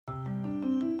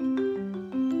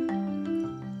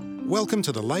Welcome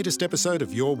to the latest episode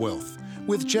of Your Wealth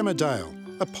with Gemma Dale,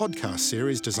 a podcast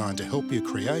series designed to help you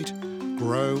create,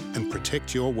 grow and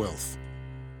protect your wealth.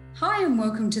 Hi and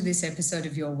welcome to this episode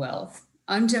of Your Wealth.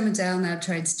 I'm Gemma Dale,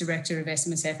 NabTrade's Director of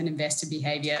SMSF and Investor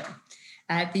Behaviour.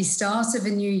 At the start of a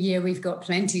new year, we've got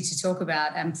plenty to talk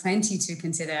about and plenty to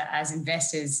consider as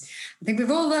investors. I think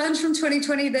we've all learned from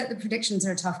 2020 that the predictions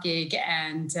are a tough gig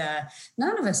and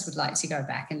none of us would like to go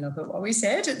back and look at what we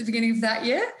said at the beginning of that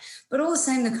year. But all the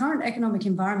same, the current economic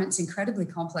environment is incredibly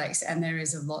complex and there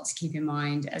is a lot to keep in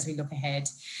mind as we look ahead.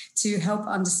 To help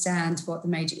understand what the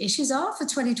major issues are for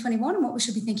 2021 and what we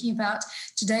should be thinking about,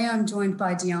 today I'm joined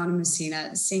by Diana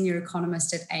Messina, Senior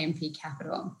Economist at AMP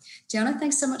Capital. Diana,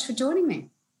 thanks so much for joining me.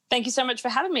 Thank you so much for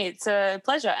having me. It's a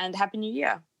pleasure and Happy New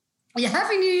Year. Yeah,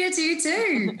 Happy New Year to you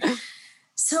too.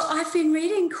 So I've been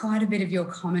reading quite a bit of your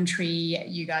commentary.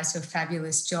 You guys do a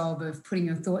fabulous job of putting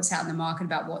your thoughts out in the market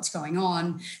about what's going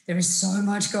on. There is so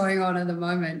much going on at the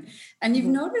moment. And you've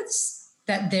noticed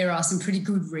that there are some pretty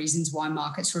good reasons why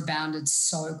markets rebounded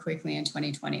so quickly in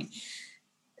 2020.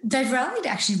 They've rallied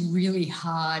actually really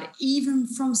hard, even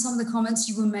from some of the comments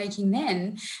you were making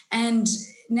then. And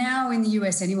now in the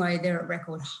US anyway, they're at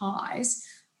record highs.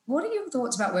 What are your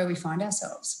thoughts about where we find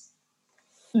ourselves?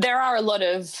 There are a lot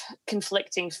of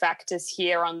conflicting factors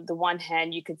here. On the one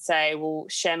hand, you could say, well,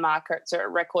 share markets are at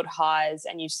record highs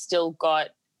and you've still got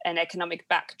an economic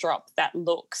backdrop that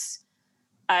looks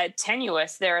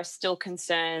tenuous. There are still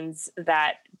concerns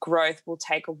that growth will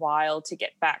take a while to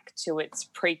get back to its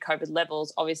pre-COVID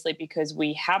levels, obviously because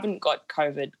we haven't got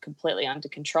COVID completely under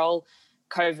control.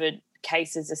 COVID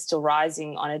cases are still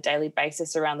rising on a daily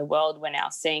basis around the world. We're now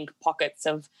seeing pockets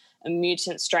of a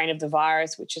mutant strain of the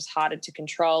virus, which is harder to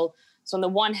control. So on the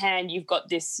one hand, you've got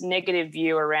this negative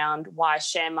view around why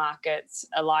share markets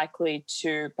are likely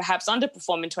to perhaps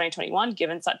underperform in 2021,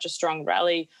 given such a strong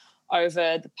rally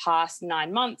over the past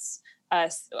 9 months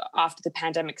after the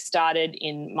pandemic started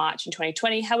in March in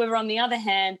 2020. However, on the other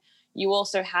hand, you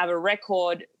also have a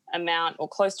record amount or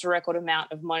close to a record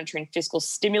amount of monetary and fiscal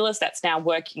stimulus that's now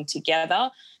working together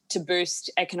to boost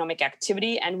economic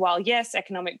activity. And while, yes,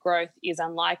 economic growth is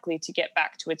unlikely to get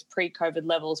back to its pre-COVID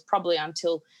levels probably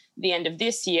until the end of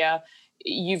this year,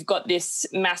 you've got this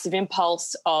massive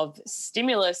impulse of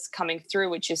stimulus coming through,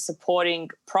 which is supporting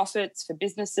profits for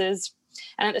businesses.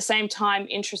 And at the same time,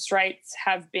 interest rates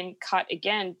have been cut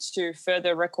again to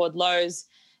further record lows.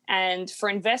 And for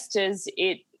investors,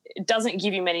 it doesn't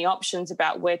give you many options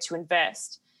about where to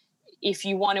invest. If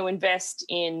you want to invest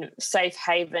in safe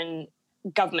haven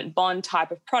government bond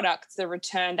type of products, the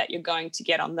return that you're going to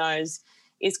get on those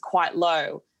is quite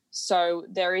low. So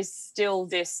there is still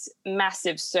this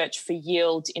massive search for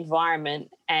yield environment,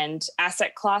 and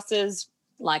asset classes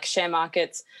like share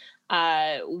markets,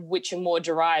 which are more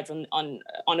derived on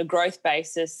a growth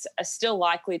basis, are still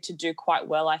likely to do quite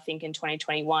well, I think, in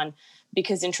 2021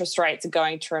 because interest rates are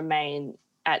going to remain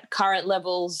at current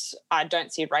levels. I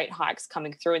don't see rate hikes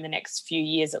coming through in the next few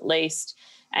years at least.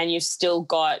 And you've still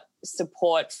got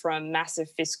support from massive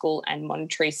fiscal and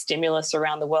monetary stimulus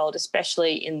around the world,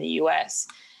 especially in the US.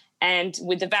 And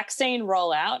with the vaccine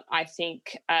rollout, I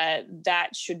think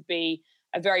that should be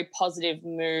a very positive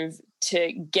move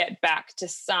to get back to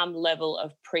some level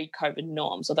of pre-COVID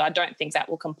norms, although I don't think that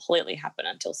will completely happen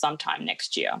until sometime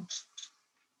next year.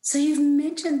 So you've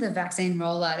mentioned the vaccine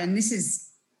rollout, and this is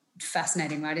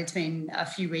fascinating, right? It's been a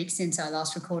few weeks since I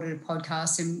last recorded a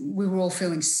podcast and we were all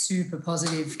feeling super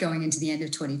positive going into the end of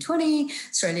 2020.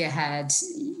 Australia had,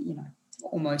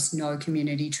 almost no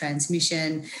community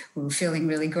transmission. We were feeling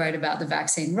really great about the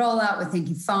vaccine rollout. We're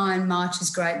thinking, fine, March is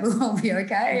great, we'll all be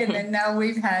okay. And then now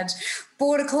we've had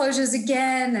border closures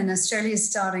again and Australia is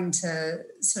starting to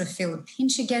sort of feel a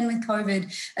pinch again with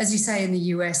COVID. As you say, in the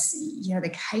US,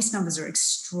 the case numbers are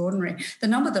extraordinary. The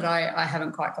number that I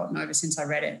haven't quite gotten over since I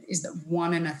read it is that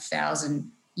 1 in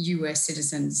 1,000 US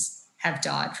citizens have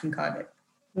died from COVID.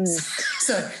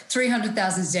 So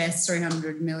 300,000 deaths,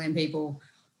 300 million people,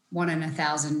 1 in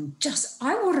 1,000, just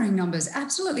eye-watering numbers,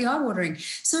 absolutely eye-watering.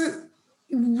 So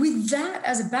with that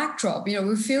as a backdrop,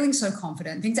 we're feeling so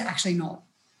confident. Things are actually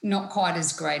not quite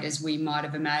as great as we might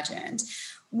have imagined.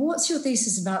 What's your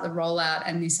thesis about the rollout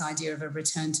and this idea of a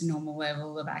return to normal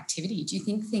level of activity? Do you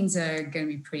think things are going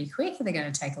to be pretty quick? Are they going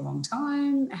to take a long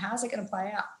time? How's it going to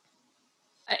play out?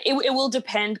 It will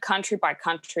depend country by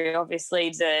country.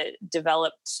 Obviously, the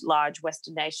developed large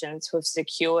Western nations who have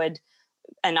secured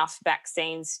enough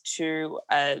vaccines to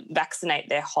vaccinate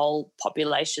their whole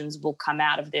populations will come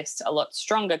out of this a lot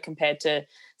stronger compared to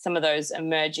some of those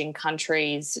emerging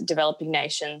countries, developing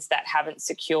nations that haven't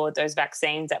secured those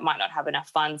vaccines, that might not have enough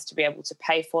funds to be able to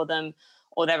pay for them,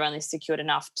 or they've only secured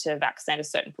enough to vaccinate a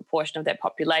certain proportion of their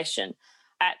population.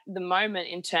 At the moment,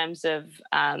 in terms of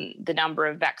the number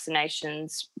of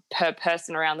vaccinations per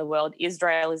person around the world,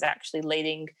 Israel is actually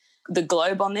leading the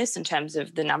globe on this in terms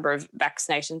of the number of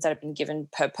vaccinations that have been given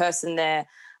per person there,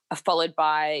 followed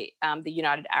by the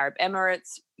United Arab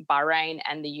Emirates, Bahrain,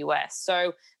 and the US.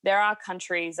 So there are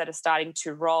countries that are starting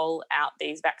to roll out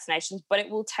these vaccinations, but it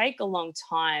will take a long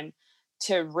time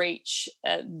to reach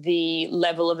the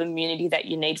level of immunity that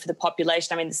you need for the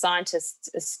population. I mean, the scientists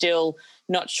are still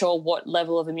not sure what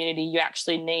level of immunity you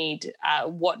actually need,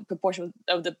 what proportion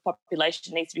of the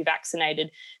population needs to be vaccinated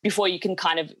before you can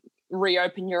kind of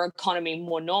reopen your economy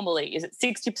more normally. Is it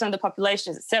 60% of the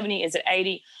population? Is it 70? Is it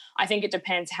 80? I think it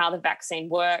depends how the vaccine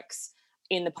works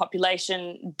in the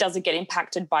population. Does it get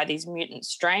impacted by these mutant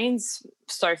strains?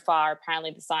 So far,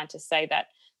 apparently the scientists say that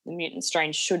the mutant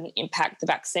strain shouldn't impact the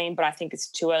vaccine, but I think it's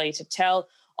too early to tell.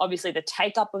 Obviously, the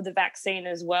take-up of the vaccine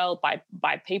as well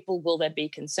by people, will there be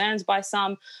concerns by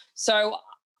some? So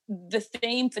the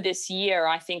theme for this year,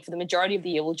 I think for the majority of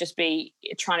the year, will just be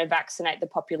trying to vaccinate the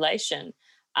population.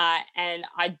 And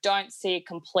I don't see a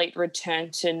complete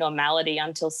return to normality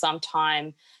until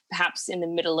sometime perhaps in the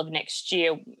middle of next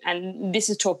year. And this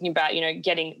is talking about,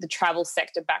 getting the travel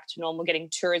sector back to normal, getting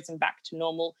tourism back to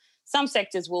normal. Some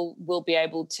sectors will be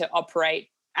able to operate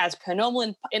as per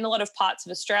normal. In a lot of parts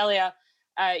of Australia,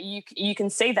 you can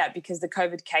see that because the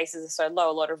COVID cases are so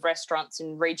low. A lot of restaurants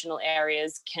in regional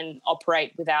areas can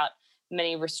operate without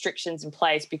many restrictions in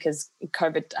place because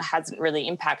COVID hasn't really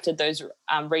impacted those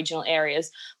regional areas.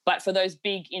 But for those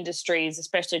big industries,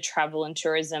 especially travel and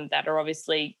tourism, that are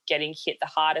obviously getting hit the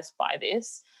hardest by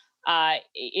this,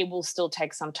 it will still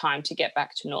take some time to get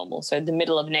back to normal. So the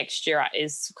middle of next year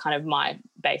is kind of my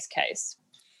base case.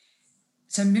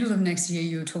 So middle of next year,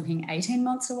 you were talking 18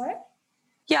 months away?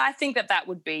 Yeah, I think that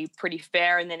would be pretty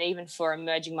fair. And then even for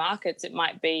emerging markets, it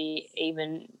might be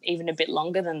even a bit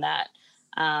longer than that.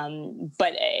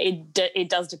 But it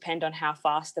does depend on how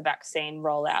fast the vaccine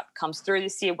rollout comes through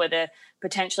this year, whether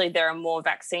potentially there are more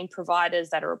vaccine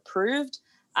providers that are approved,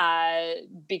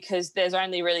 because there's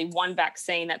only really one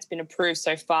vaccine that's been approved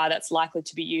so far that's likely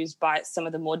to be used by some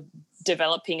of the more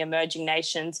developing emerging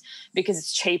nations because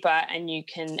it's cheaper and you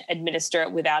can administer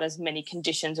it without as many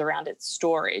conditions around its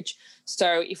storage.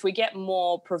 So if we get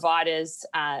more providers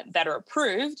that are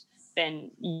approved,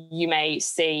 then you may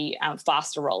see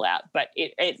faster rollout, but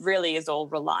it really is all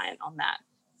reliant on that.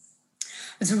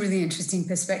 It's a really interesting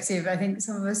perspective. I think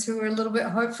some of us who were a little bit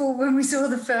hopeful when we saw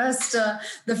the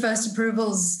first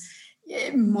approvals,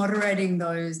 moderating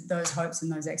those hopes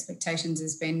and those expectations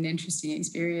has been an interesting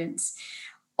experience.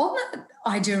 On that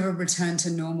idea of a return to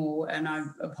normal, and I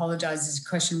apologise, it's a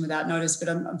question without notice, but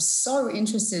I'm so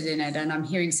interested in it and I'm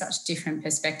hearing such different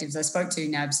perspectives. I spoke to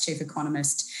NAB's chief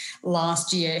economist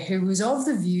last year who was of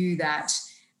the view that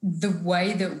the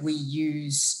way that we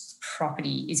use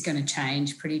property is going to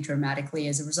change pretty dramatically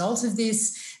as a result of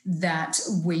this, that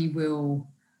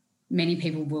many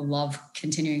people will love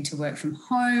continuing to work from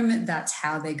home. That's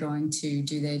how they're going to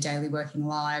do their daily working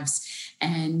lives.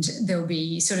 And there'll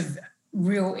be sort of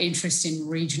real interest in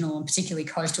regional and particularly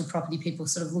coastal property people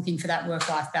sort of looking for that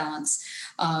work-life balance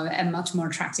and much more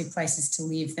attractive places to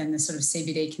live than the sort of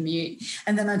CBD commute.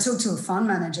 And then I talked to a fund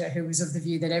manager who was of the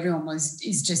view that everyone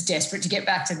is just desperate to get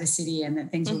back to the city and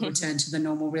that things will return to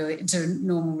normal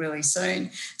really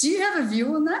soon. Do you have a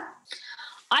view on that?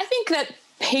 I think that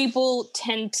people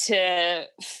tend to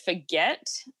forget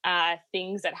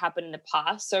things that happened in the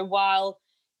past. So while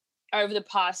over the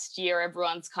past year,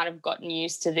 everyone's kind of gotten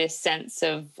used to this sense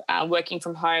of working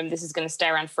from home. This is going to stay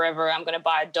around forever. I'm going to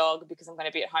buy a dog because I'm going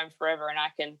to be at home forever and I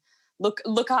can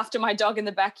look after my dog in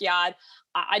the backyard.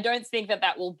 I don't think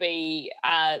that will be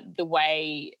the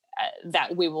way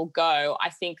that we will go. I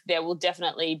think there will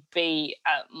definitely be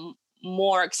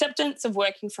more acceptance of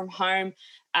working from home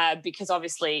because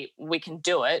obviously we can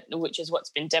do it, which is what's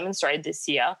been demonstrated this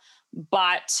year.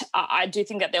 But I do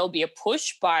think that there will be a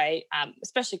push by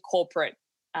especially corporates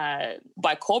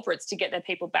to get their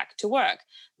people back to work.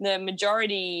 The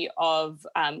majority of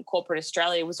corporate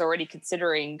Australia was already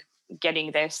considering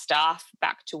getting their staff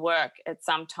back to work at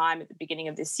some time at the beginning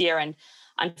of this year. And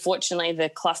unfortunately, the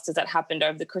clusters that happened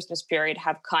over the Christmas period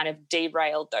have kind of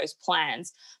derailed those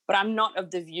plans. But I'm not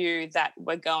of the view that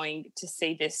we're going to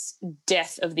see this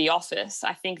death of the office.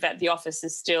 I think that the office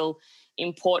is still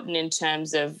important in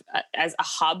terms of as a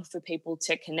hub for people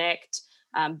to connect,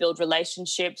 build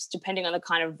relationships, depending on the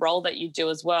kind of role that you do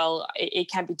as well. It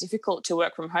can be difficult to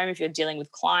work from home if you're dealing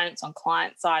with clients on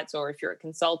client sites or if you're a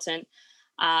consultant.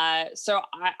 So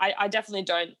I definitely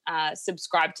don't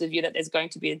subscribe to the view that there's going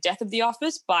to be a death of the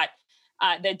office, but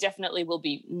there definitely will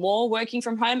be more working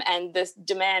from home, and the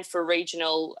demand for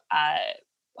regional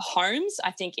homes,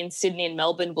 I think, in Sydney and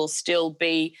Melbourne will still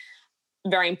be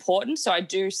very important. So I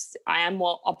am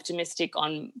more optimistic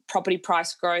on property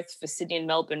price growth for Sydney and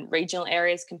Melbourne regional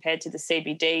areas compared to the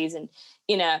CBDs and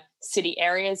inner city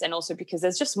areas, and also because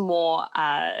there's just more,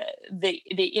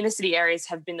 the inner city areas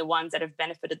have been the ones that have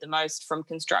benefited the most from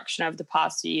construction over the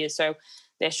past few years. So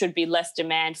there should be less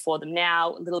demand for them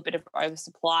now, a little bit of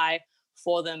oversupply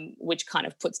for them, which kind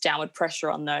of puts downward pressure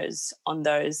on those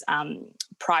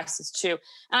prices too.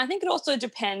 And I think it also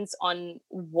depends on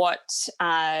what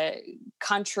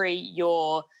country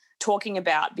you're talking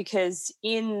about, because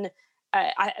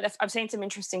I've seen some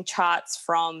interesting charts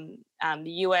from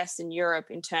the US and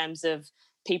Europe in terms of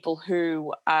people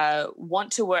who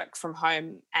want to work from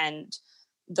home and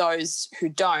those who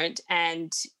don't.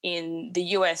 And in the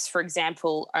US, for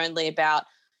example, only about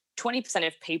 20%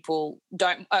 of people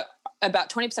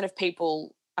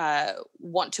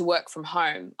want to work from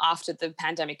home after the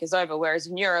pandemic is over, whereas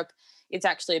in Europe, it's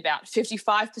actually about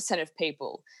 55% of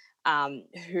people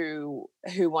who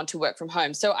want to work from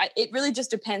home. So it really just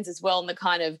depends as well on the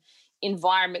kind of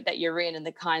environment that you're in and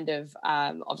the kind of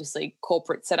obviously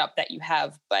corporate setup that you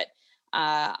have. But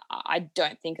I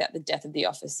don't think that the death of the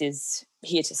office is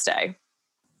here to stay.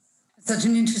 Such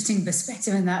an interesting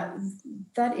perspective, and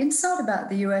that insight about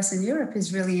the US and Europe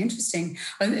is really interesting.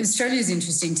 Australia is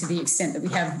interesting to the extent that we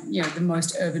have, the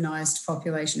most urbanized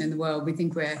population in the world. We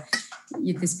think we're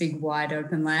this big, wide,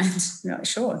 open land.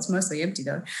 Sure, it's mostly empty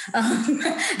though,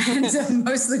 and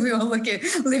mostly we all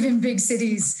live in big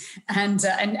cities and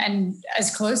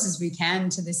as close as we can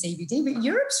to the CBD. But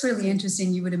Europe's really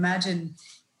interesting. You would imagine,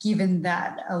 given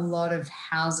that a lot of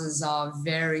houses are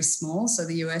very small, so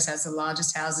the US has the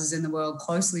largest houses in the world,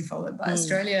 closely followed by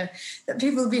Australia, that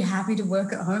people would be happy to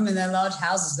work at home in their large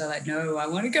houses. They're like, no, I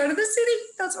want to go to the city.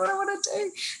 That's what I want to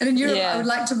do. And in Europe, I would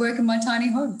like to work in my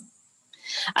tiny home.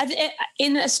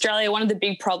 In Australia, one of the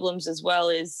big problems as well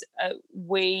is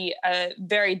we are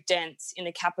very dense in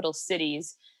the capital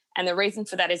cities. And the reason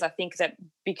for that is I think that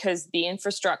because the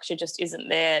infrastructure just isn't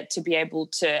there to be able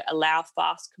to allow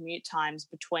fast commute times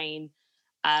between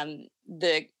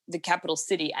the capital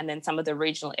city and then some of the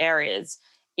regional areas.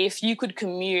 If you could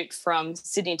commute from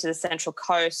Sydney to the Central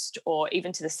Coast or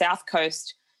even to the South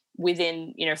Coast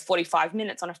within 45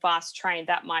 minutes on a fast train,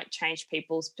 that might change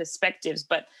people's perspectives,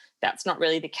 but that's not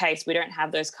really the case. We don't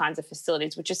have those kinds of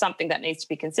facilities, which is something that needs to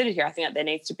be considered here. I think that there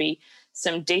needs to be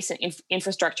some decent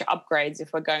infrastructure upgrades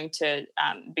if we're going to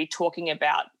be talking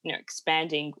about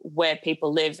expanding where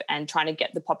people live and trying to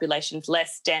get the populations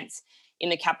less dense in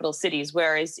the capital cities,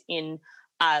 whereas in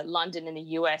London in the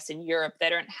US and Europe, they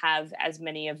don't have as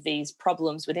many of these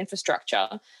problems with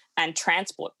infrastructure and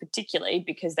transport, particularly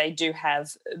because they do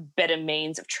have better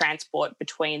means of transport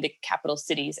between the capital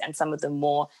cities and some of the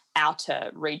more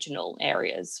outer regional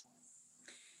areas.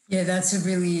 Yeah, that's a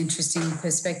really interesting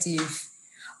perspective.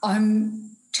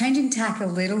 I'm changing tack a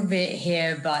little bit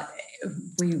here, but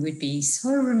we would be so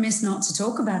remiss not to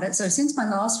talk about it. So since my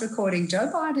last recording,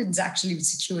 Joe Biden's actually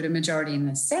secured a majority in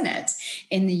the Senate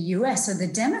in the US. So the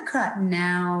Democrat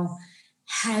now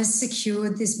has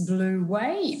secured this blue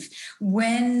wave.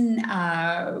 When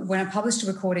I published a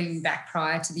recording back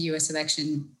prior to the US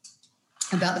election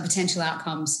about the potential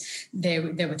outcomes, there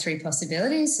were three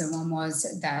possibilities. So one was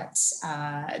that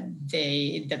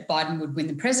that Biden would win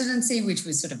the presidency, which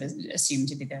was sort of assumed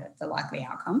to be the likely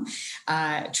outcome.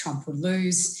 Trump would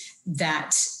lose.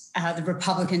 That the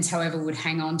Republicans, however, would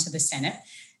hang on to the Senate.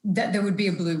 That there would be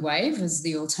a blue wave as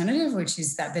the alternative, which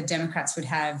is that the Democrats would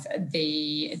have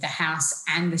the House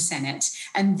and the Senate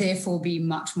and therefore be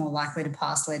much more likely to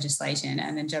pass legislation,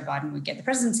 and then Joe Biden would get the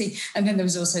presidency. And then there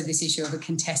was also this issue of a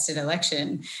contested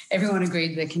election. Everyone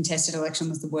agreed the contested election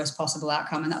was the worst possible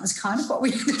outcome, and that was kind of what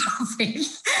we ended up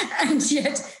with. And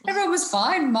yet everyone was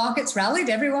fine. Markets rallied.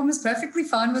 Everyone was perfectly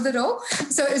fine with it all.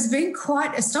 So it's been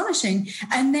quite astonishing.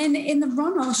 And then in the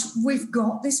runoff, we've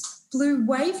got this blue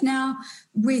wave now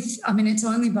it's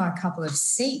only by a couple of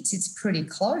seats. It's pretty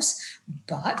close,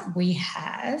 but we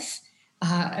have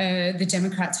the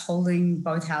Democrats holding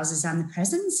both houses and the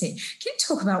presidency. Can you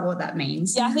talk about what that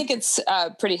means? Yeah, I think it's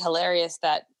pretty hilarious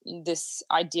that this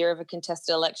idea of a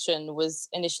contested election was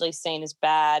initially seen as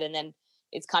bad, and then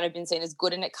it's kind of been seen as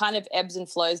good, and it kind of ebbs and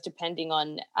flows depending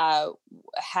on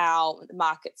how the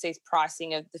market sees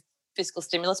pricing of the fiscal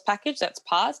stimulus package that's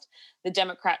passed. The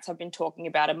Democrats have been talking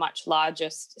about a much larger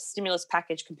stimulus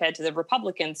package compared to the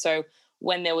Republicans. So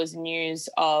when there was news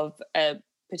of a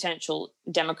potential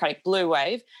Democratic blue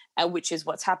wave, which is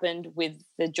what's happened with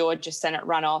the Georgia Senate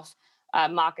runoff,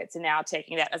 markets are now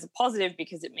taking that as a positive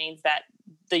because it means that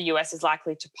the US is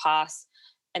likely to pass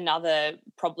another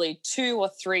probably $2 or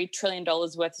 $3 trillion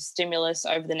worth of stimulus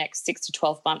over the next 6 to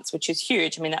 12 months, which is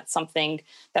huge. I mean, that's something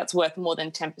that's worth more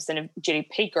than 10% of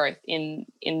GDP growth in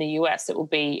the US. It will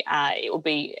be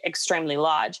extremely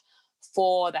large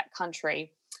for that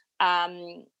country.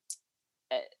 There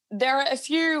are a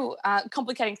few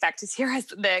complicating factors here,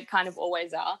 as there kind of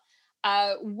always are.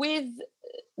 With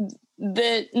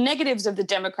the negatives of the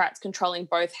Democrats controlling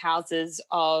both houses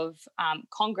of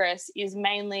Congress is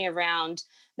mainly around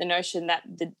the notion that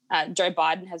Joe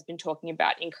Biden has been talking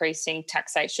about increasing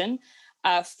taxation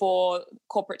for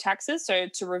corporate taxes, so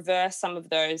to reverse some of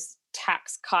those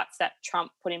tax cuts that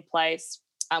Trump put in place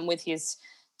with his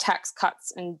Tax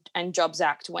Cuts and Jobs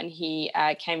Act when he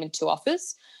came into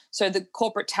office. So the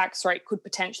corporate tax rate could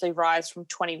potentially rise from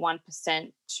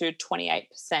 21% to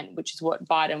 28%, which is what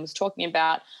Biden was talking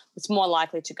about. It's more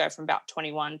likely to go from about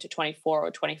 21 to 24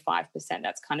 or 25%.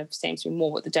 That's kind of seems to be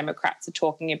more what the Democrats are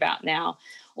talking about now.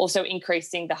 Also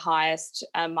increasing the highest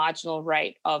marginal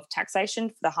rate of taxation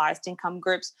for the highest income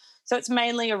groups. So it's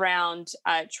mainly around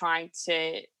trying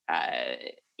to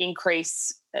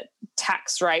increase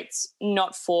tax rates,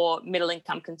 not for middle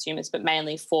income consumers, but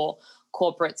mainly for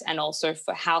corporates and also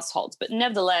for households. But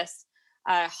nevertheless,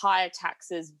 higher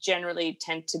taxes generally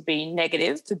tend to be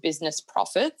negative for business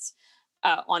profits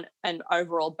on an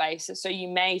overall basis. So you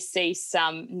may see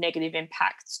some negative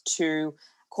impacts to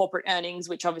corporate earnings,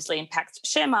 which obviously impacts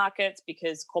share markets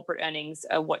because corporate earnings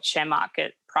are what share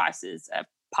market prices are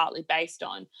partly based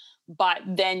on. But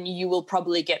then you will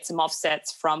probably get some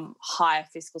offsets from higher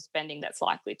fiscal spending that's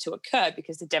likely to occur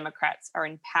because the Democrats are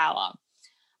in power.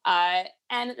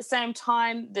 And at the same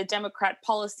time, the Democrat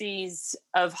policies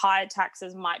of higher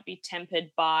taxes might be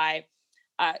tempered by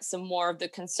some more of the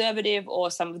conservative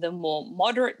or some of the more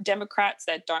moderate Democrats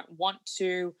that don't want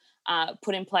to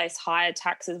put in place higher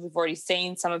taxes. We've already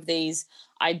seen some of these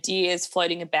ideas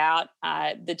floating about.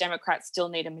 The Democrats still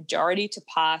need a majority to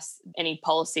pass any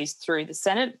policies through the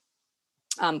Senate.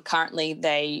 Currently,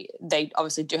 they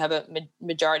obviously do have a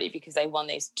majority because they won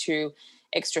these 2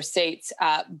 extra seats,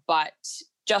 but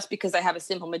just because they have a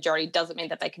simple majority doesn't mean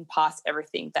that they can pass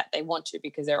everything that they want to,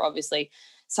 because there are obviously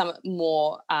some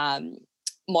more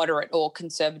moderate or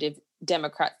conservative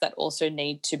Democrats that also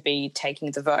need to be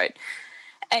taking the vote.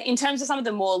 In terms of some of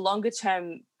the more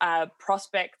longer-term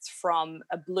prospects from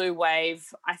a blue wave,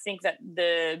 I think that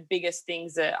the biggest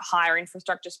things are higher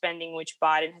infrastructure spending, which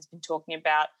Biden has been talking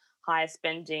about, higher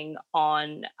spending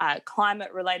on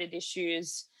climate-related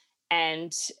issues,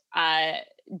 and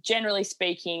generally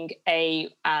speaking, a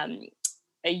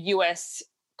US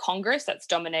Congress that's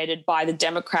dominated by the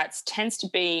Democrats tends to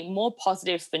be more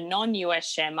positive for non-US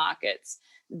share markets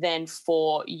than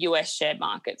for US share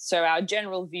markets. So our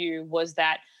general view was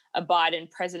that a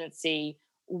Biden presidency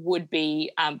would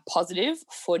be positive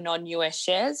for non-US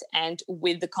shares, and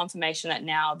with the confirmation that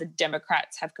now the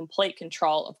Democrats have complete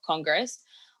control of Congress,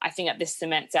 I think that this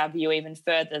cements our view even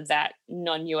further that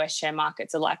non-US share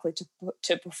markets are likely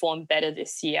to perform better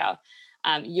this year.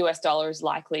 US dollar is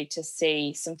likely to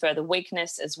see some further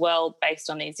weakness as well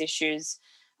based on these issues.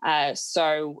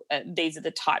 So these are the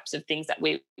types of things that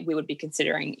we would be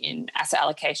considering in asset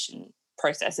allocation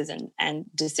processes and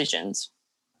decisions.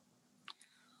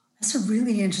 That's a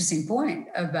really interesting point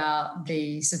about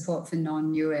the support for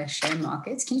non-US share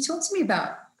markets. Can you talk to me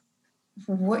about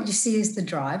what you see as the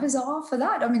drivers are for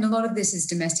that? I mean, a lot of this is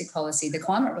domestic policy. The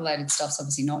climate-related stuff's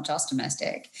obviously not just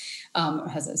domestic. It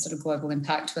has a sort of global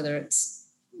impact, whether it's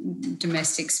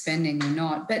domestic spending or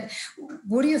not. But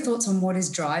what are your thoughts on what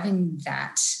is driving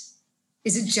that?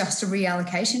 Is it just a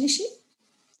reallocation issue?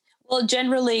 Well,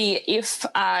 generally, if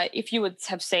you would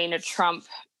have seen a Trump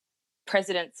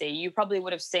presidency, you probably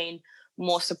would have seen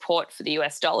more support for the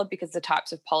US dollar because the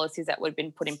types of policies that would have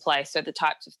been put in place. So the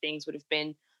types of things would have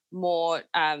been more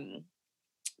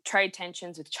trade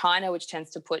tensions with China, which tends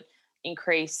to put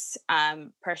increase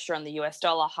pressure on the US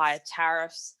dollar, higher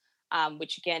tariffs,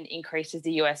 which again increases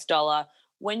the US dollar.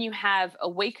 When you have a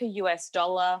weaker US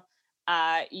dollar,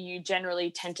 you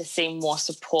generally tend to see more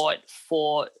support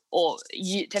for, or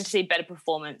you tend to see better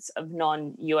performance of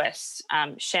non-US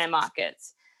share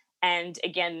markets. And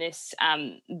again, this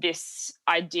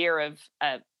idea of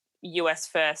US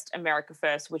first, America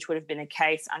first, which would have been a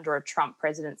case under a Trump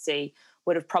presidency,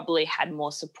 would have probably had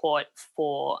more support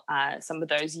for some of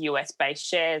those US-based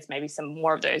shares, maybe some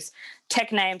more of those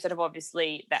tech names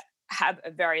that have a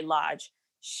very large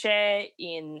share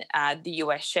in the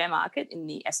US share market, in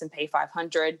the S&P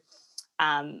 500,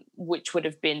 which would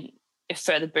have been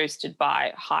further boosted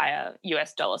by higher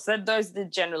US dollars. So those are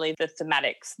generally the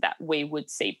thematics that we would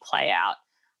see play out.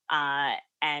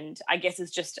 And I guess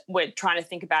it's just we're trying to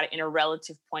think about it in a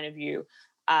relative point of view.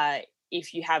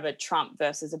 If you have a Trump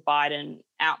versus a Biden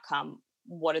outcome,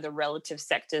 what are the relative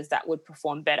sectors that would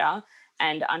perform better?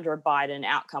 And under a Biden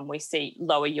outcome, we see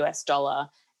lower US dollar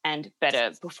and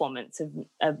better performance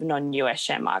of non-US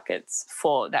share markets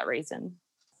for that reason.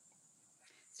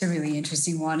 It's a really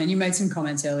interesting one. And you made some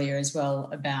comments earlier as well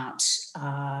about,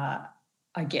 I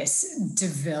guess,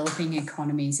 developing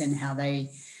economies and how they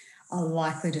are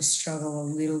likely to struggle a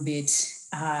little bit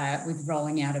with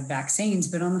rolling out of vaccines.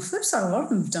 But on the flip side, a lot of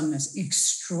them have done this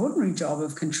extraordinary job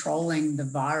of controlling the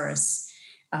virus,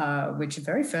 which a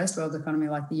very first world economy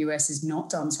like the US has not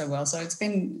done so well. So it's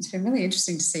been really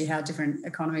interesting to see how different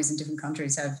economies in different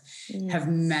countries have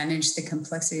managed the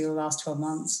complexity of the last 12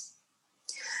 months.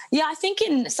 Yeah, I think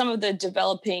in some of the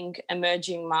developing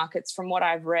emerging markets, from what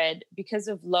I've read, because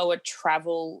of lower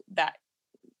travel that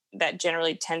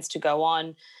generally tends to go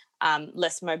on,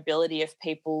 less mobility of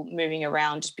people moving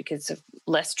around just because of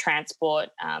less transport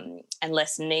and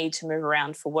less need to move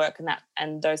around for work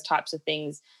and those types of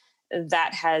things,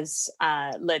 that has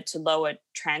led to lower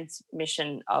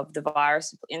transmission of the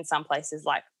virus in some places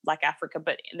like Africa.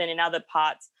 But then in other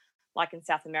parts, like in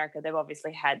South America, they've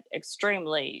obviously had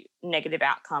extremely negative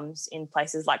outcomes in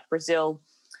places like Brazil.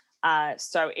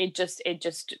 So it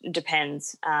just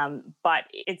depends. But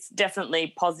it's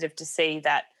definitely positive to see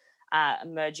that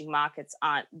emerging markets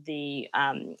aren't the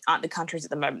countries at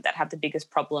the moment that have the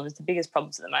biggest problems. The biggest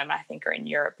problems at the moment, I think, are in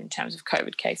Europe in terms of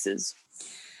COVID cases.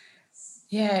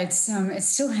 Yeah, it's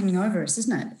still hanging over us,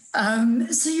 isn't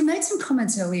it? So you made some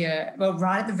comments earlier, well,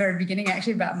 right at the very beginning,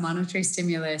 actually, about monetary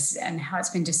stimulus and how it's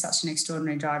been just such an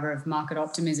extraordinary driver of market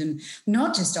optimism.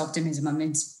 Not just optimism, I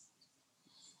mean, it's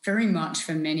very much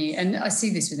for many, and I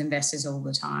see this with investors all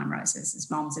the time, right? So there's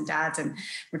moms and dads and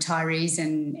retirees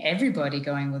and everybody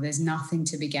going, well, there's nothing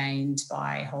to be gained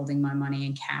by holding my money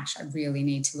in cash. I really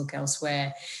need to look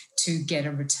elsewhere to get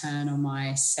a return on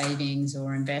my savings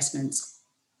or investments.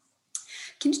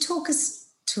 Can you talk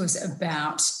to us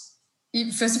about,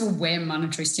 first of all, where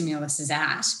monetary stimulus is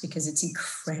at, because it's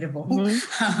incredible.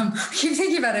 I keep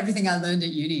thinking about everything I learned at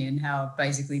uni and how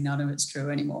basically none of it's true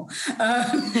anymore.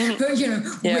 But,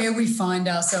 where we find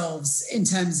ourselves in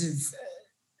terms of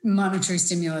monetary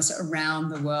stimulus around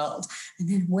the world, and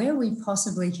then where we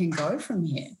possibly can go from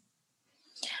here.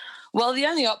 Well, the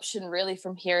only option really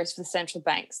from here is for the central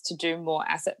banks to do more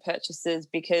asset purchases,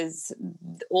 because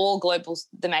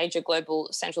the major global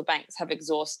central banks have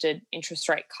exhausted interest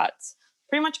rate cuts,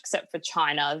 pretty much except for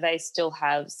China. They still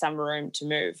have some room to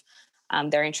move.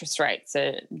 Their interest rates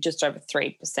are just over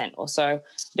 3% or so,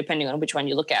 depending on which one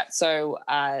you look at. So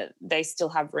they still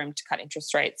have room to cut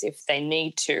interest rates if they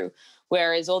need to.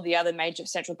 Whereas all the other major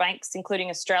central banks, including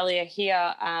Australia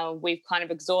here, we've kind of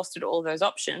exhausted all those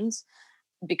options,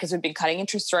 because we've been cutting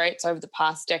interest rates over the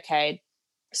past decade.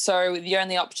 So the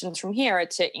only options from here are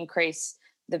to increase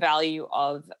the value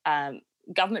of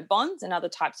government bonds and other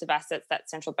types of assets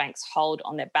that central banks hold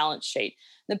on their balance sheet.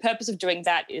 The purpose of doing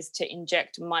that is to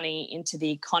inject money into the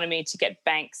economy, to get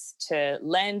banks to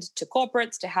lend to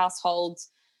corporates, to households,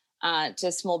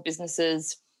 to small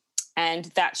businesses, and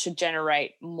that should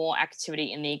generate more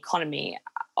activity in the economy.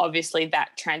 Obviously, that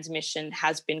transmission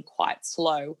has been quite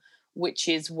slow, which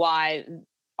is why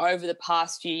over the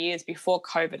past few years before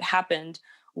COVID happened,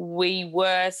 we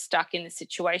were stuck in a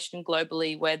situation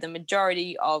globally where the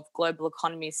majority of global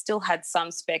economies still had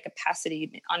some spare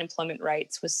capacity. Unemployment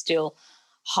rates were still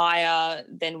higher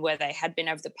than where they had been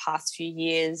over the past few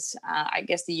years. I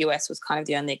guess the US was kind of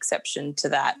the only exception to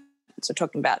that. So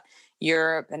talking about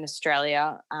Europe and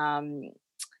Australia.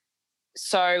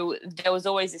 So there was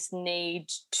always this need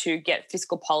to get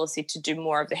fiscal policy to do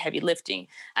more of the heavy lifting,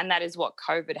 and that is what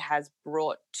COVID has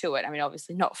brought to it. I mean,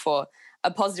 obviously not for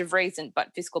a positive reason,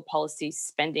 but fiscal policy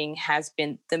spending has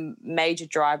been the major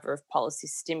driver of policy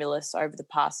stimulus over the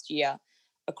past year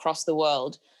across the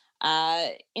world.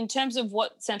 In terms of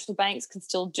what central banks can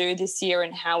still do this year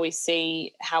and how we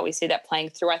see that playing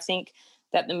through, I think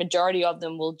that the majority of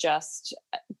them will just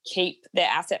keep their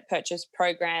asset purchase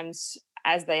programs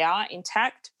as they are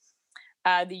intact.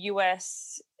 The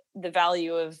US, the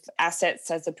value of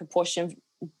assets as a proportion of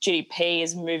GDP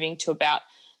is moving to about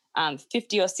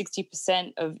 50 or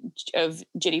 60% of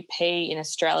GDP. In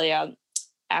Australia,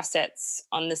 assets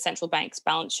on the central bank's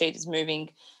balance sheet is moving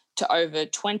to over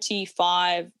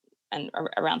 25 and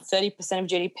around 30% of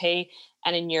GDP.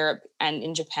 And in Europe and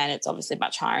in Japan, it's obviously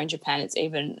much higher. In Japan, it's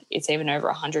even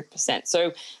over 100%.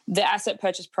 So the asset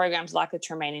purchase program is likely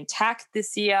to remain intact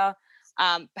this year.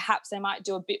 Perhaps they might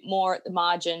do a bit more at the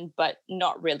margin, but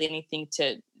not really anything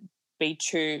to be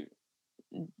too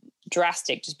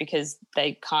drastic, just because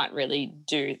they can't really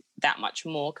do that much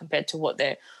more compared to what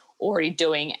they're already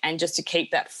doing, and just to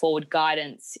keep that forward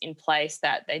guidance in place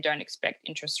that they don't expect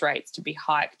interest rates to be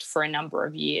hiked for a number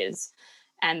of years,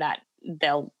 and that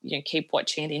they'll keep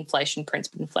watching the inflation prints,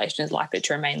 but inflation is likely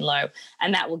to remain low,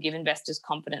 and that will give investors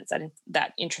confidence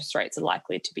that interest rates are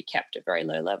likely to be kept at very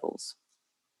low levels.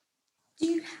 Do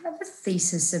you have a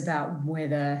thesis about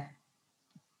whether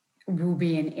we'll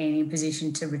be in any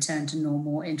position to return to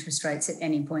normal interest rates at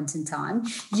any point in time?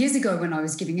 Years ago, when I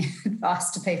was giving advice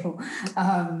to people,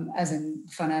 as in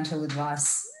financial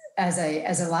advice, as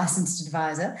a licensed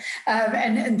advisor,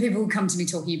 and people would come to me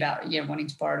talking about wanting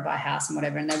to borrow to buy a house and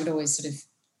whatever, and they would always sort of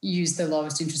use the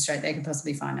lowest interest rate they could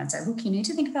possibly find. I'd say, look, you need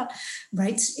to think about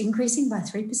rates increasing by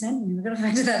 3%, and we've got to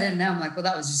factor that in. Now I'm like, well,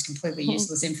 that was just completely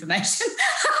useless information.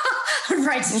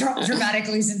 Rates dropped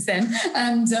dramatically since then,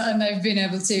 and they've been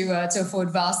able to afford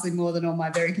vastly more than all my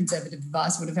very conservative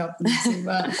advice would have helped them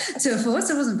to afford.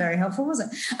 So it wasn't very helpful, was it?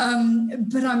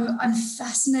 But I'm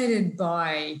fascinated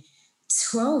by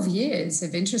 12 years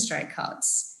of interest rate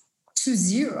cuts to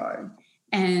zero,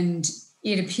 and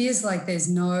it appears like there's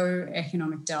no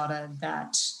economic data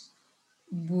that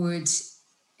would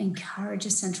encourage a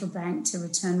central bank to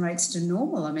return rates to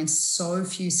normal. I mean, so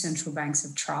few central banks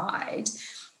have tried.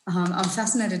 I'm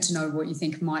fascinated to know what you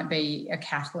think might be a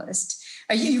catalyst.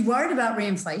 Are you worried about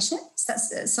reinflation? Is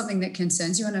that something that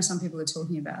concerns you? I know some people are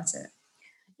talking about it.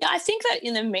 Yeah, I think that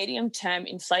in the medium term,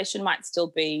 inflation might still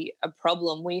be a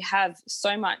problem. We have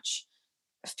so much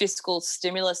fiscal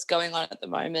stimulus going on at the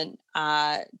moment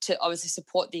to obviously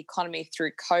support the economy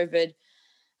through COVID.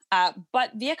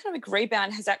 But the economic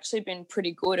rebound has actually been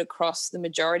pretty good across the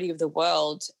majority of the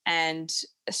world, and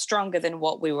stronger than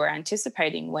what we were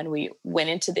anticipating when we went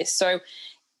into this. So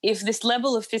if this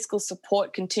level of fiscal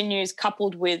support continues,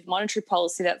 coupled with monetary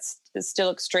policy that's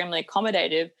still extremely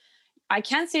accommodative, I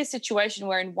can see a situation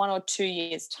where in 1 or 2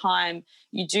 years' time,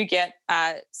 you do get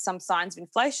some signs of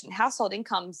inflation. Household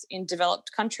incomes in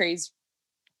developed countries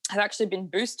have actually been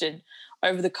boosted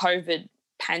over the COVID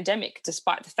pandemic,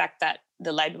 despite the fact that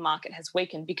the labour market has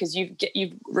weakened, because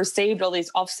you've received all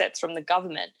these offsets from the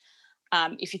government.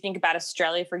 If you think about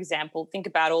Australia, for example, think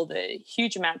about all the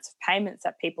huge amounts of payments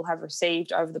that people have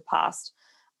received over the past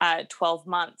 12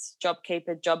 months: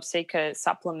 JobKeeper, JobSeeker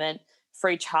supplement,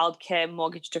 free childcare,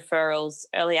 mortgage deferrals,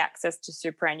 early access to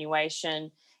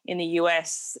superannuation. In the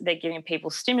US, they're giving people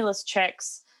stimulus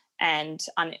checks and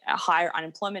higher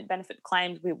unemployment benefit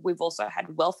claims. We've also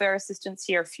had welfare assistance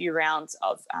here, a few rounds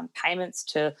of payments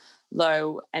to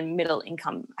low and middle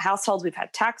income households. We've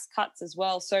had tax cuts as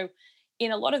well. So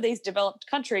in a lot of these developed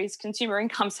countries, consumer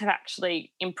incomes have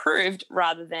actually improved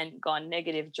rather than gone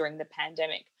negative during the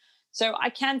pandemic. So I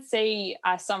can see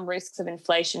some risks of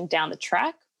inflation down the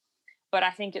track, but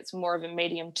I think it's more of a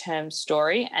medium-term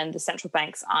story, and the central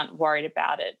banks aren't worried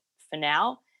about it for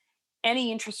now.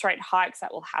 Any interest rate hikes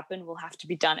that will happen will have to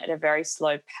be done at a very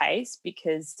slow pace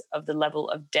because of the level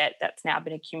of debt that's now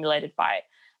been accumulated by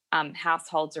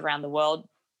households around the world.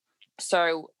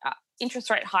 So interest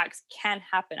rate hikes can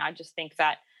happen. I just think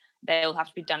that they will have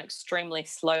to be done extremely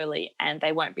slowly, and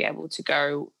they won't be able to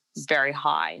go very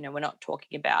high. We're not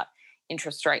talking about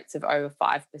interest rates of over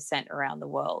 5% around the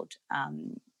world.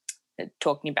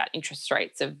 Talking about interest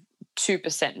rates of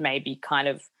 2% maybe,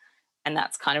 and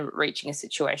that's kind of reaching a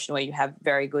situation where you have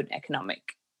very good economic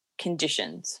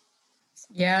conditions.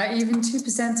 Yeah, even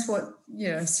 2% is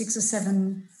what, 6 or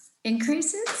 7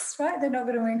 increases, right? They're not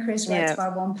going to increase rates by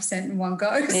 1% in one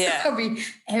go. So they'll be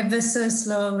ever so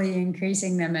slowly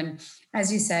increasing them. And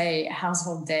as you say,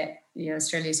 household debt,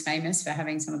 Australia's famous for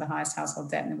having some of the highest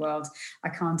household debt in the world. I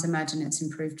can't imagine it's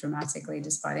improved dramatically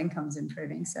despite incomes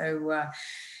improving. So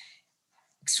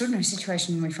extraordinary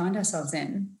situation we find ourselves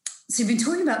in. So you've been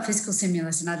talking about fiscal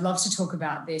stimulus, and I'd love to talk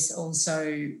about this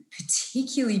also,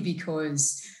 particularly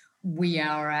because we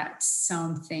are at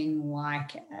something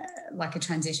like a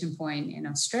transition point in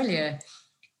Australia.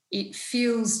 It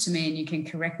feels to me, and you can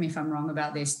correct me if I'm wrong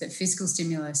about this, that fiscal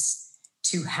stimulus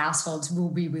to households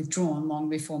will be withdrawn long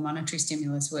before monetary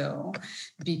stimulus will,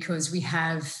 because we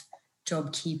have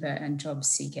JobKeeper and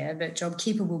JobSeeker, but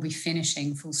JobKeeper will be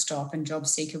finishing full stop and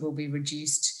JobSeeker will be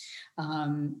reduced.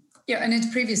 And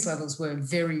its previous levels were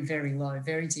very, very low,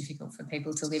 very difficult for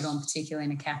people to live on, particularly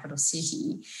in a capital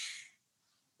city.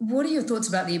 What are your thoughts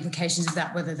about the implications of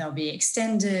that, whether they'll be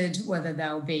extended, whether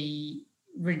they'll be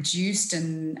reduced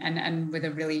and with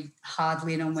a really hard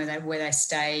lid on where they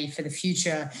stay for the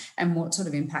future, and what sort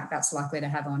of impact that's likely to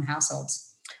have on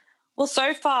households? Well,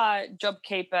 so far,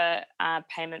 JobKeeper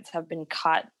payments have been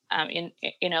cut in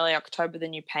early October. The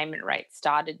new payment rate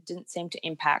started. Didn't seem to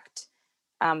impact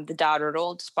the data at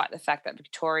all, despite the fact that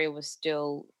Victoria was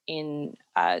still in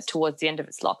towards the end of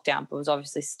its lockdown, but was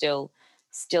obviously still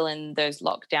in those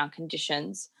lockdown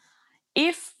conditions.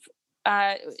 If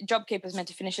JobKeeper is meant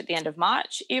to finish at the end of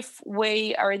March, if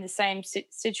we are in the same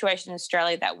situation in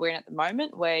Australia that we're in at the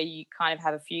moment, where you kind of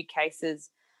have a few cases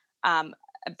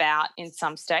about in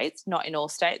some states, not in all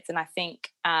states, and I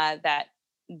think that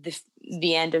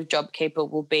the end of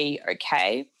JobKeeper will be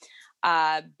okay.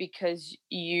 Because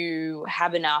you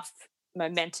have enough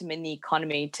momentum in the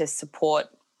economy to support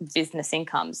business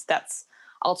incomes. That's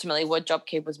ultimately what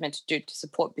JobKeeper was meant to do, to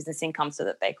support business income so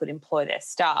that they could employ their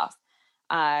staff.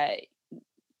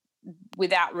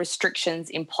 Without restrictions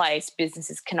in place,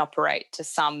 businesses can operate to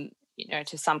some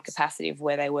capacity of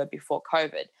where they were before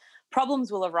COVID.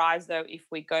 Problems will arise, though, if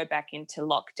we go back into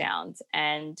lockdowns,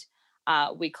 and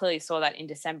we clearly saw that in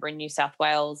December in New South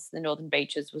Wales. The Northern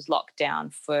Beaches was locked down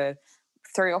for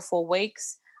 3 or 4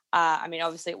 weeks.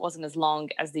 Obviously it wasn't as long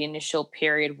as the initial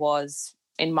period was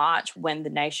in March when the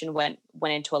nation went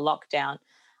into a lockdown,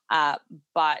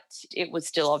 but it would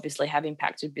still obviously have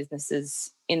impacted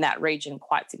businesses in that region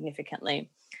quite significantly.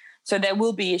 So there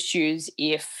will be issues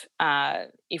if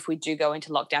we do go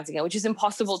into lockdowns again, which is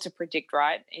impossible to predict,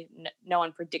 right? No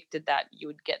one predicted that you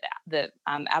would get the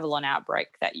Avalon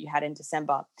outbreak that you had in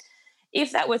December.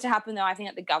 If that were to happen, though, I think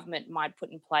that the government might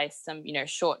put in place some,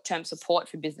 short-term support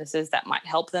for businesses that might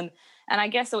help them. And I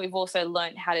guess that we've also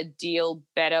learned how to deal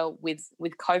better with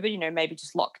COVID, maybe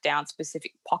just lock down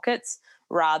specific pockets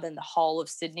rather than the whole of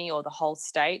Sydney or the whole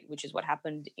state, which is what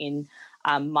happened in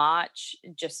March,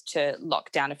 just to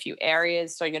lock down a few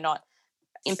areas. So you're not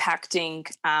impacting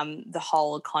the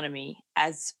whole economy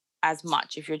as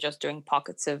much if you're just doing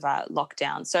pockets of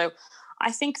lockdown. So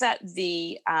I think that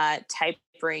the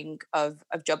tapering of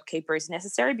JobKeeper is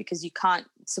necessary, because you can't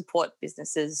support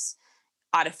businesses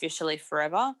artificially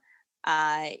forever.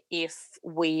 If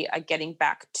we are getting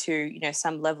back to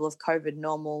some level of COVID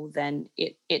normal, then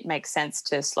it makes sense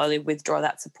to slowly withdraw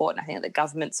that support. And I think that the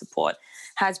government support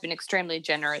has been extremely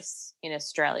generous in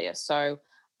Australia. So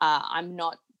I'm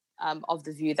not of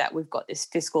the view that we've got this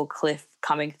fiscal cliff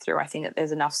coming through. I think that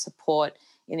there's enough support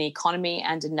in the economy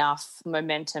and enough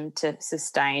momentum to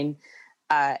sustain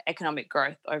economic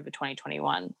growth over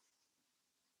 2021.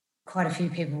 Quite a few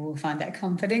people will find that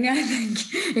comforting, I think.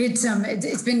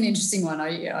 It's been an interesting one.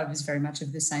 I was very much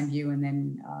of the same view, and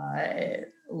then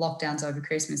lockdowns over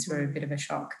Christmas were a bit of a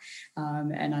shock.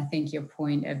 And I think your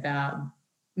point about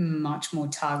much more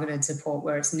targeted support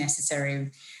where it's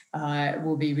necessary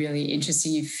will be really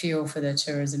interesting. You feel for the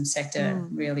tourism sector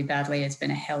really badly. It's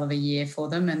been a hell of a year for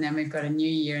them, and then we've got a new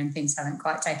year and things haven't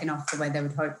quite taken off the way they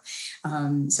would hope.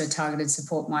 So targeted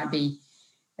support might be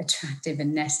attractive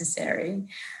and necessary.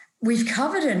 We've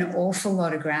covered an awful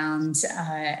lot of ground,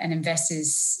 and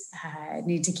investors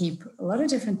need to keep a lot of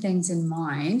different things in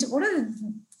mind. What are,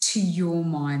 to your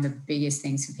mind, the biggest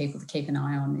things for people to keep an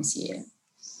eye on this year?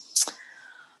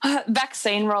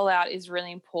 Vaccine rollout is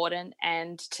really important,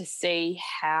 and to see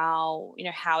how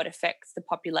it affects the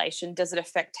population. Does it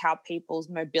affect how people's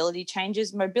mobility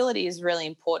changes? Mobility is really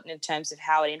important in terms of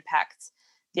how it impacts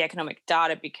the economic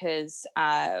data, because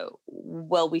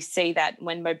we see that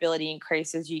when mobility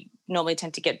increases, you normally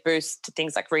tend to get boosts to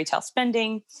things like retail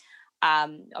spending,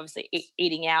 obviously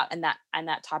eating out and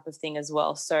that type of thing as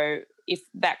well. So if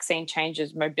vaccine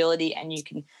changes mobility and you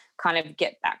can kind of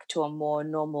get back to a more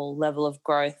normal level of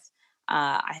growth,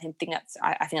 I think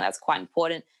that's quite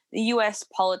important. The US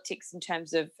politics in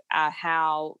terms of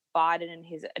how Biden and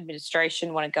his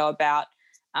administration want to go about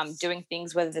doing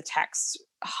things, whether the tax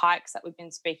hikes that we've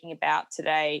been speaking about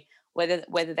today,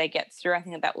 whether they get through, I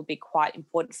think that will be quite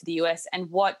important for the US,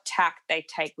 and what tack they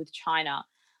take with China.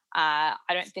 I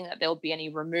don't think that there will be any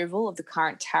removal of the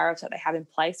current tariffs that they have in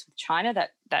place with China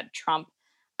that Trump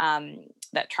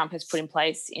has put in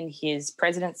place in his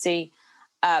presidency.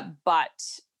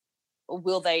 But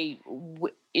will they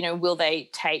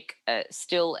take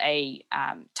still a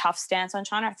tough stance on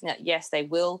China? I think that yes, they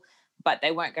will, but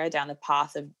they won't go down the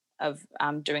path of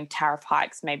doing tariff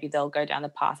hikes. Maybe they'll go down the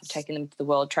path of taking them to the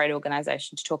World Trade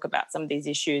Organization to talk about some of these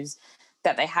issues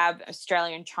that they have.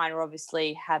 Australia and China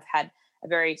obviously have had a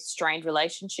very strained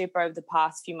relationship over the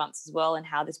past few months as well, and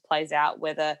how this plays out,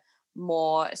 whether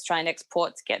more Australian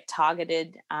exports get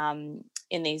targeted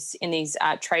in these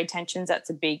trade tensions. That's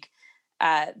a big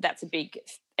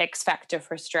X factor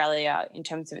for Australia in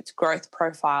terms of its growth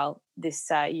profile this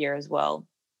year as well.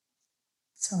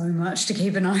 So much to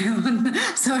keep an eye on,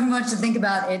 so much to think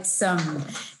about. It's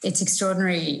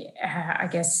extraordinary, I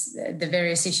guess, the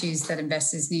various issues that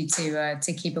investors need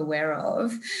to keep aware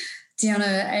of. Diana,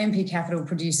 AMP Capital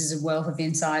produces a wealth of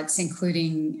insights,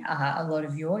 including a lot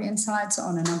of your insights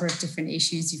on a number of different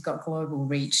issues. You've got global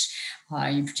reach.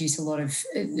 You produce a lot of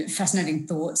fascinating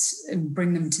thoughts and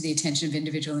bring them to the attention of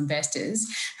individual investors.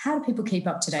 How do people keep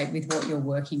up to date with what you're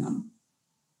working on?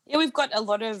 Yeah, we've got a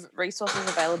lot of resources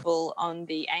available on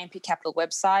the AMP Capital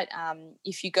website.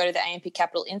 If you go to the AMP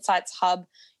Capital Insights Hub,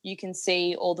 you can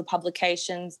see all the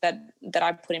publications that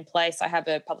I put in place. I have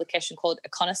a publication called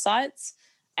Econosites,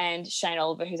 and Shane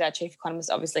Oliver, who's our chief economist,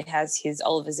 obviously has his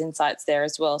Oliver's Insights there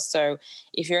as well. So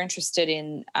if you're interested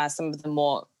in some of the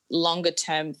more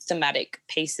longer-term thematic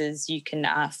pieces, you can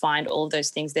find all of those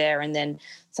things there, and then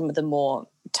some of the more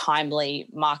timely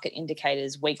market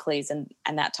indicators, weeklies, and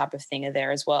that type of thing are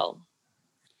there as well.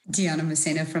 Diana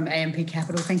Messina from AMP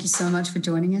Capital, thank you so much for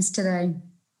joining us today.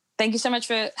 Thank you so much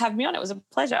for having me on. It was a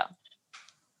pleasure.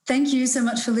 Thank you so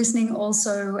much for listening.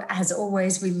 Also, as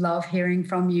always, we love hearing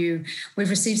from you. We've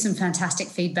received some fantastic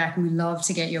feedback and we love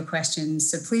to get your questions.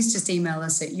 So please just email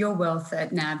us at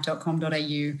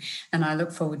yourwealth@nab.com.au, and I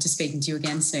look forward to speaking to you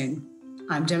again soon.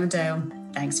 I'm Gemma Dale.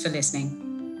 Thanks for listening.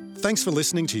 Thanks for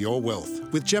listening to Your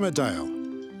Wealth with Gemma Dale.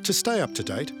 To stay up to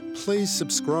date, please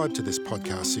subscribe to this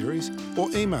podcast series or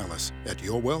email us at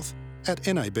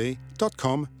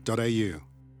yourwealth@nab.com.au.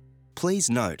 Please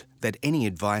note that any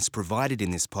advice provided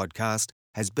in this podcast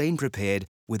has been prepared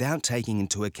without taking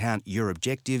into account your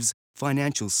objectives,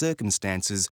 financial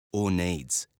circumstances, or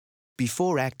needs.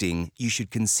 Before acting, you should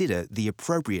consider the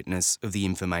appropriateness of the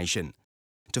information.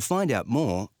 To find out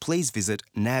more, please visit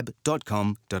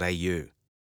nab.com.au.